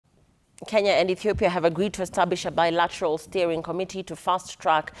Kenya and Ethiopia have agreed to establish a bilateral steering committee to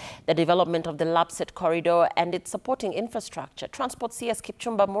fast-track the development of the Lapset corridor and its supporting infrastructure. Transport CS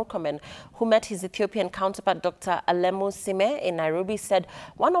Kipchumba Murkomen, who met his Ethiopian counterpart Dr. Alemu Sime in Nairobi, said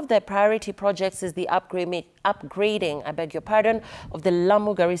one of their priority projects is the upgrading, of the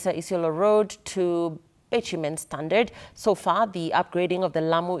Lamu-Garissa-Isiolo road to bitumen standard. So far, the upgrading of the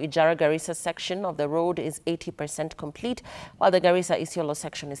Lamu-Ijara-Garissa section of the road is 80% complete, while the Garissa-Isiolo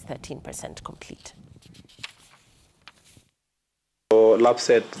section is 13% complete. So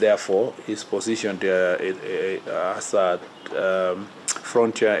Lapset, therefore, is positioned as a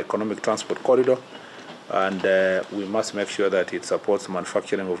frontier economic transport corridor, and we must make sure that it supports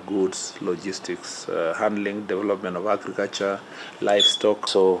manufacturing of goods, logistics, handling, development of agriculture, livestock.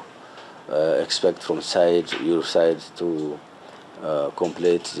 So expect from your side to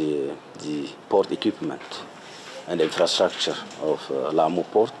complete the port equipment and infrastructure of Lamu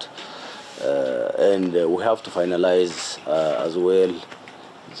port, and we have to finalize as well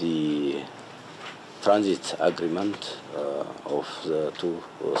the transit agreement of the two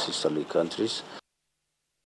sisterly countries.